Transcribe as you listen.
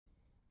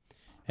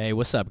Hey,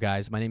 what's up,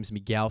 guys? My name is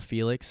Miguel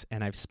Felix,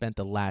 and I've spent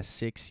the last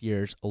 6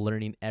 years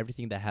learning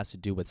everything that has to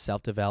do with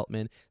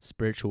self-development,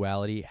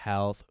 spirituality,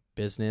 health,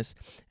 business,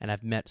 and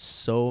I've met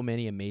so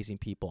many amazing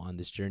people on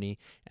this journey,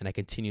 and I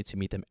continue to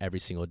meet them every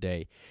single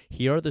day.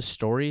 Here are the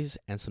stories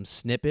and some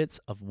snippets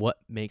of what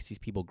makes these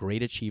people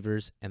great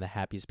achievers and the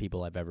happiest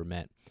people I've ever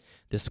met.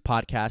 This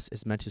podcast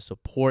is meant to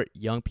support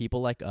young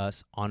people like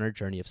us on our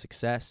journey of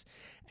success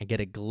and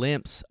get a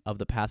glimpse of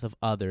the path of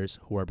others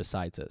who are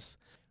besides us.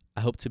 I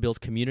hope to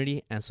build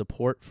community and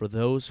support for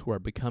those who are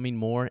becoming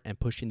more and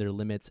pushing their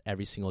limits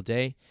every single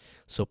day.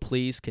 So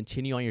please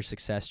continue on your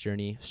success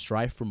journey,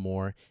 strive for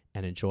more,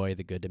 and enjoy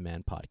the Good to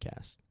Man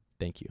podcast.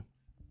 Thank you.